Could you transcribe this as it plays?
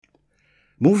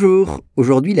Bonjour,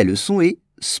 aujourd'hui la leçon est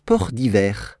sport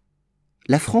d'hiver.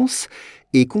 La France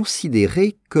est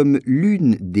considérée comme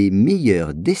l'une des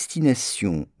meilleures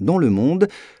destinations dans le monde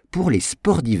pour les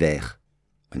sports d'hiver.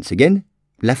 Once again,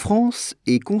 la France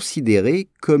est considérée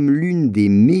comme l'une des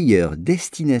meilleures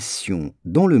destinations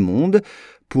dans le monde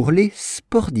pour les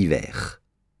sports d'hiver.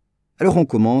 Alors on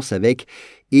commence avec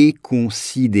 « est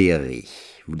considérée ».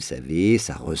 Vous le savez,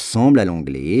 ça ressemble à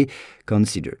l'anglais «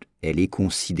 considered ». Elle est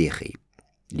considérée.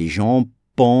 Les gens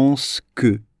pensent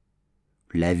que,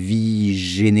 la vie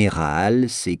générale,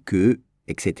 c'est que,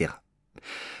 etc.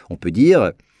 On peut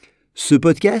dire, ce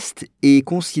podcast est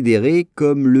considéré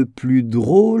comme le plus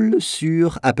drôle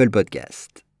sur Apple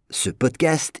Podcast. Ce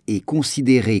podcast est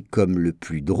considéré comme le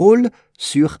plus drôle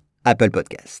sur Apple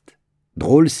Podcast.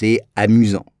 Drôle, c'est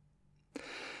amusant.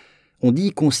 On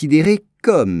dit considéré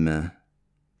comme.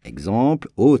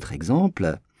 Autre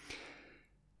exemple.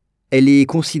 Elle est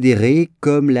considérée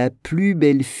comme la plus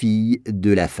belle fille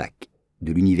de la fac,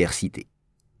 de l'université.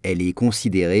 Elle est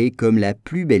considérée comme la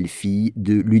plus belle fille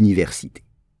de l'université.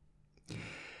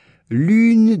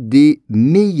 L'une des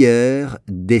meilleures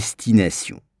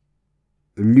destinations.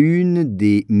 L'une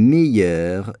des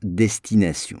meilleures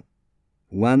destinations.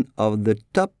 One of the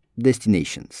top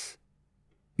destinations.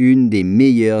 Une des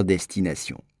meilleures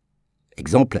destinations.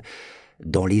 Exemple,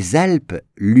 dans les Alpes,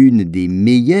 l'une des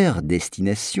meilleures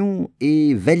destinations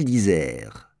est Val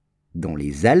d'Isère. Dans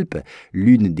les Alpes,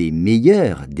 l'une des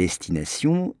meilleures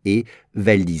destinations est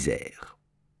Val d'Isère.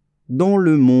 Dans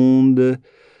le monde,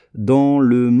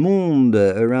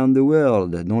 around the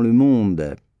world, dans le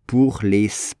monde, pour les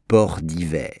sports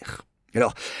d'hiver.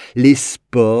 Alors, les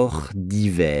sports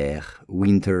d'hiver,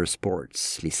 winter sports,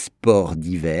 les sports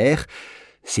d'hiver,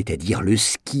 c'est-à-dire le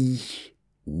ski,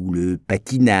 ou le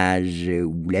patinage,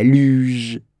 ou la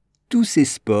luge, tous ces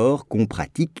sports qu'on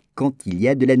pratique quand il y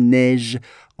a de la neige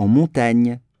en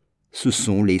montagne, ce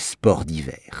sont les sports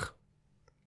d'hiver.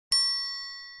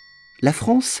 La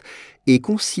France est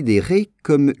considérée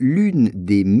comme l'une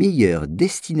des meilleures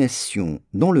destinations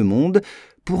dans le monde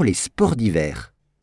pour les sports d'hiver.